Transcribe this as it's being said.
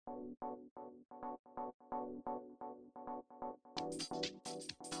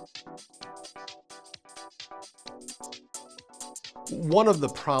One of the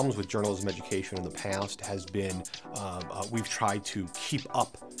problems with journalism education in the past has been we've tried to keep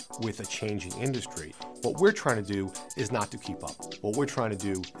up with a changing industry. What we're trying to do is not to keep up. What we're trying to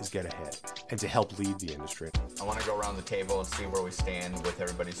do is get ahead and to help lead the industry. I want to go around the table and see where we stand with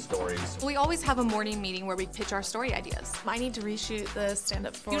everybody's stories. We always have a morning meeting where we pitch our story ideas. I need to reshoot the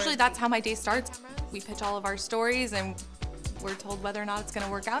stand-up for Usually that's how my day starts. We pitch all of our stories and we're told whether or not it's going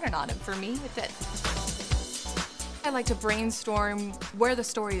to work out or not. And for me, it did. I like to brainstorm where the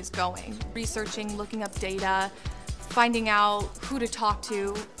story is going, researching, looking up data, finding out who to talk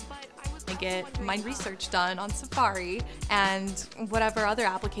to. I get my research done on Safari and whatever other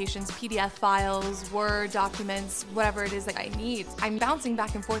applications, PDF files, Word documents, whatever it is that I need. I'm bouncing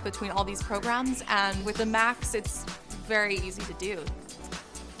back and forth between all these programs, and with the Macs, it's very easy to do.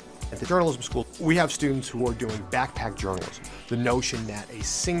 At the journalism school, we have students who are doing backpack journalism. The notion that a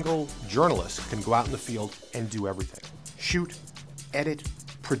single journalist can go out in the field and do everything. Shoot, edit,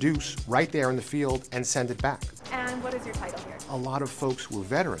 produce right there in the field and send it back. And what is your title here? A lot of folks who are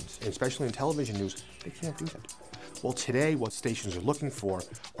veterans, and especially in television news, they can't do that. Well, today what stations are looking for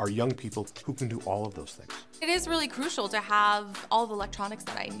are young people who can do all of those things. It is really crucial to have all the electronics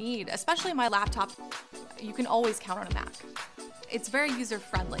that I need, especially my laptop. You can always count on a Mac. It's very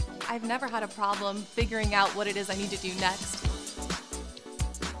user-friendly. I've never had a problem figuring out what it is I need to do next.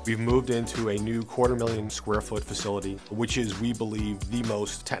 We've moved into a new 250,000 square foot facility, which is, we believe, the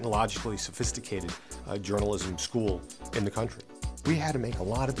most technologically sophisticated journalism school in the country. We had to make a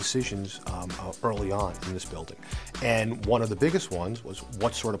lot of decisions early on in this building. And one of the biggest ones was,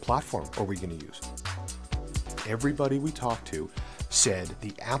 what sort of platform are we going to use? Everybody we talked to said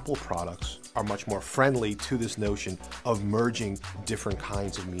the Apple products are much more friendly to this notion of merging different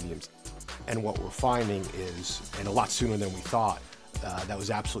kinds of mediums. And what we're finding is, and a lot sooner than we thought, that was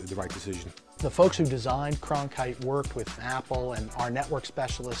absolutely the right decision. The folks who designed Cronkite worked with Apple and our network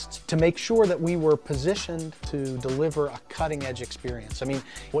specialists to make sure that we were positioned to deliver a cutting-edge experience. I mean,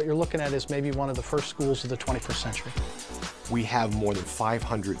 what you're looking at is maybe one of the first schools of the 21st century. We have more than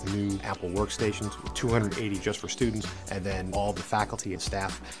 500 new Apple workstations, 280 just for students, and then all the faculty and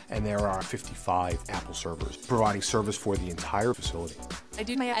staff, and there are 55 Apple servers providing service for the entire facility. I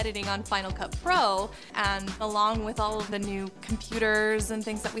do my editing on Final Cut Pro, and along with all of the new computers and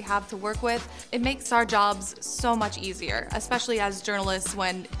things that we have to work with, it makes our jobs so much easier, especially as journalists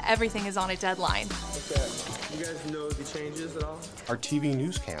when everything is on a deadline. Okay. You guys know the changes at all? Our TV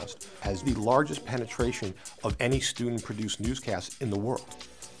newscast has the largest penetration of any student-produced newscast in the world.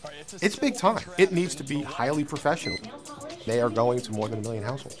 It's big time. It needs to be highly professional. They are going to more than 1 million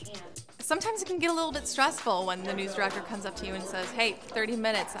households. Sometimes it can get a little bit stressful when the news director comes up to you and says, hey, 30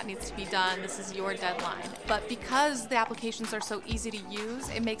 minutes, that needs to be done, this is your deadline. But because the applications are so easy to use,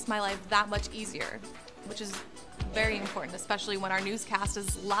 it makes my life that much easier, which is very important, especially when our newscast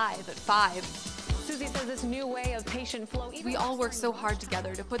is live at 5. Susie says this new way of patient flow. We all work so hard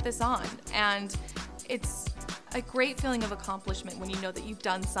together to put this on, and it's a great feeling of accomplishment when you know that you've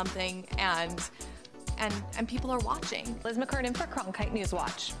done something and people are watching. Liz McKernan for Cronkite News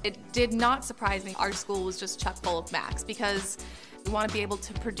Watch. It did not surprise me our school was just chock full of Macs, because we want to be able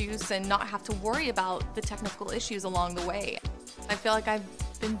to produce and not have to worry about the technical issues along the way. I feel like I've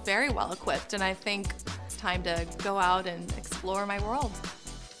been very well equipped, and I think it's time to go out and explore my world.